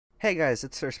Hey guys,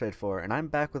 it's SirSpade4, and I'm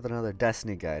back with another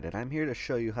Destiny guide, and I'm here to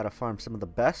show you how to farm some of the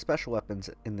best special weapons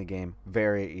in the game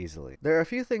very easily. There are a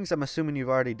few things I'm assuming you've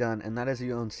already done, and that is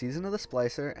you own Season of the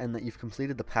Splicer, and that you've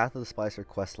completed the Path of the Splicer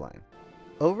questline.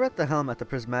 Over at the helm at the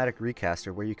Prismatic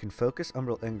Recaster, where you can focus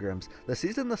Umbral Engrams, the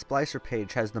Season of the Splicer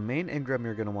page has the main Engram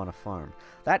you're going to want to farm.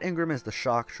 That Engram is the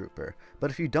Shock Trooper, but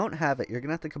if you don't have it, you're going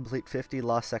to have to complete 50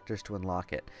 Lost Sectors to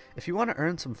unlock it. If you want to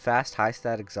earn some fast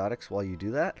high-stat exotics while you do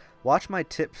that, watch my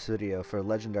tips video for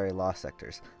Legendary Lost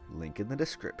Sectors, link in the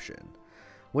description.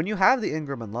 When you have the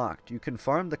Engram unlocked, you can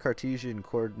farm the Cartesian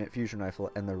Coordinate Fusion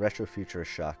Rifle and the retrofuturist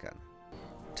shotgun.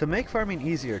 To make farming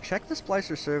easier, check the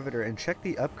Splicer Servitor and check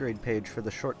the upgrade page for the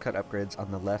shortcut upgrades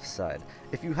on the left side.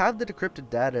 If you have the decrypted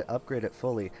data to upgrade it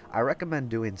fully, I recommend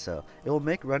doing so. It will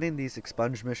make running these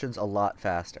expunge missions a lot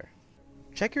faster.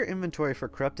 Check your inventory for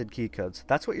corrupted key codes.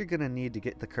 That's what you're going to need to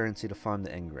get the currency to farm the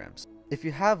engrams. If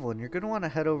you have one, you're going to want to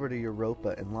head over to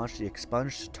Europa and launch the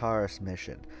Expunge Taurus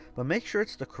mission, but make sure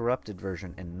it's the corrupted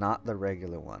version and not the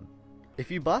regular one. If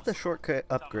you bought the shortcut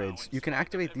upgrades, you can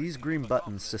activate these green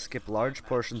buttons to skip large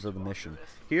portions of the mission.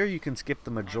 Here you can skip the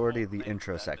majority of the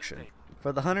intro section.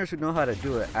 For the hunters who know how to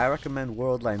do it, I recommend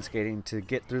world line skating to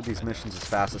get through these missions as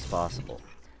fast as possible.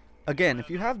 Again, if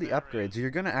you have the upgrades,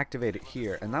 you're going to activate it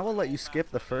here, and that will let you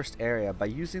skip the first area by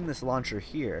using this launcher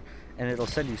here, and it'll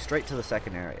send you straight to the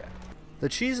second area. The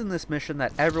cheese in this mission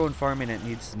that everyone farming it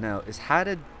needs to know is how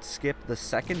to skip the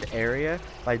second area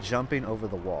by jumping over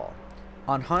the wall.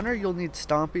 On Hunter, you'll need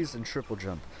Stompies and Triple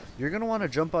Jump. You're going to want to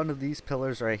jump onto these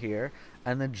pillars right here,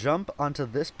 and then jump onto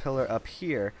this pillar up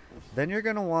here. Then you're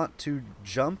going to want to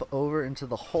jump over into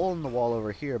the hole in the wall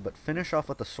over here, but finish off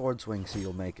with a sword swing so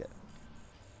you'll make it.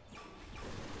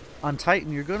 On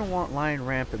Titan, you're going to want Lion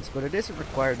Rampants, but it isn't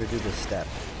required to do this step.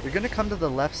 You're going to come to the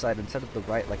left side instead of the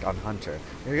right like on Hunter.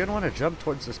 You're going to want to jump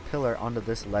towards this pillar onto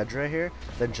this ledge right here,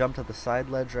 then jump to the side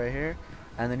ledge right here,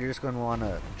 and then you're just going to want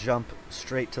to jump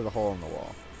straight to the hole in the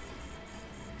wall.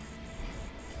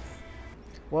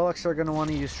 Warlocks are going to want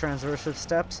to use transversive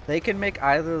steps. They can make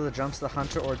either of the jumps the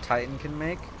Hunter or Titan can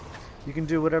make. You can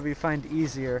do whatever you find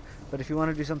easier, but if you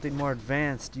want to do something more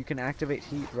advanced, you can activate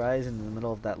Heat Rise in the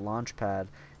middle of that launch pad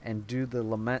and do the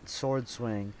Lament Sword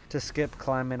Swing to skip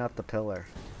climbing up the pillar.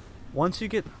 Once you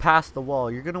get past the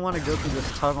wall, you're going to want to go through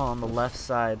this tunnel on the left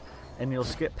side, and you'll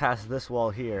skip past this wall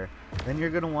here. Then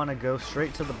you're going to want to go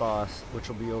straight to the boss, which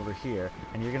will be over here,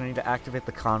 and you're going to need to activate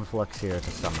the conflux here to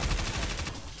summon.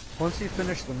 Once you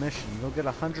finish the mission, you'll get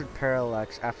 100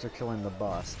 Parallax after killing the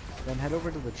boss. Then head over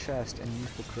to the chest and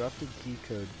use the corrupted key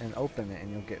code and open it,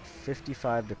 and you'll get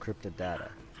 55 decrypted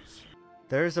data.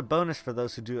 There is a bonus for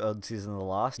those who do own Season of the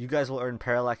Lost. You guys will earn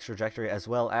Parallax Trajectory as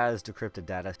well as decrypted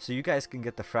data, so you guys can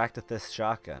get the fractethyst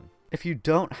shotgun. If you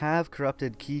don't have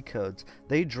corrupted key codes,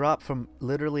 they drop from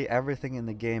literally everything in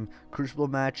the game. Crucible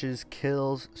matches,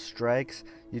 kills, strikes.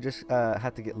 You just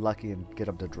have to get lucky and get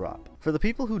them to drop. For the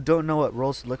people who don't know what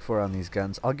roles to look for on these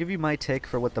guns, I'll give you my take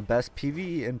for what the best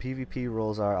PvE and PVP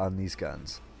roles are on these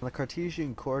guns. On the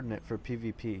Cartesian coordinate for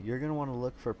PvP, you're going to want to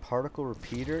look for Particle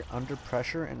Repeater, Under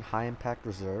Pressure, and High Impact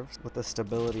Reserves with the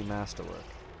Stability Masterwork.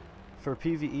 For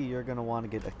PvE, you're going to want to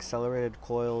get Accelerated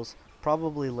Coils,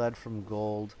 probably Lead from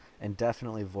Gold, and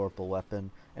definitely Vorpal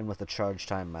Weapon, and with a Charge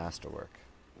Time Masterwork.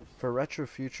 For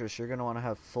retrofuturist, you're going to want to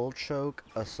have Full Choke,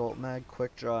 Assault Mag,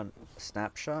 Quick Draw, and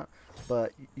Snapshot,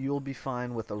 but you'll be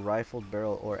fine with a Rifled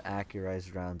Barrel or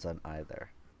Accurized rounds on either,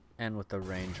 and with the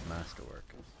Range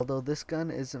Masterwork. Although this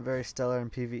gun isn't very stellar in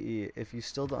PvE, if you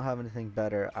still don't have anything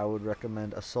better, I would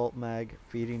recommend Assault Mag,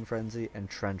 Feeding Frenzy, and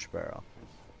Trench Barrel.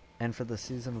 And for the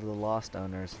Season of the Lost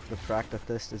owners, the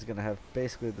fractethyst is going to have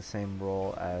basically the same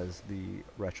role as the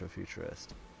retrofuturist.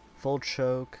 Full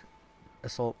Choke,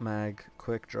 Assault Mag,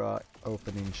 Quick Draw,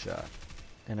 Opening Shot.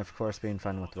 And of course being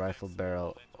fine with Rifled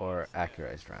Barrel or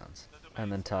Accurized rounds.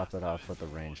 And then top it off with the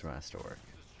Range Masterwork.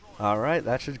 Alright,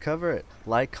 that should cover it.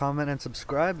 Like, comment, and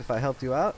subscribe if I helped you out,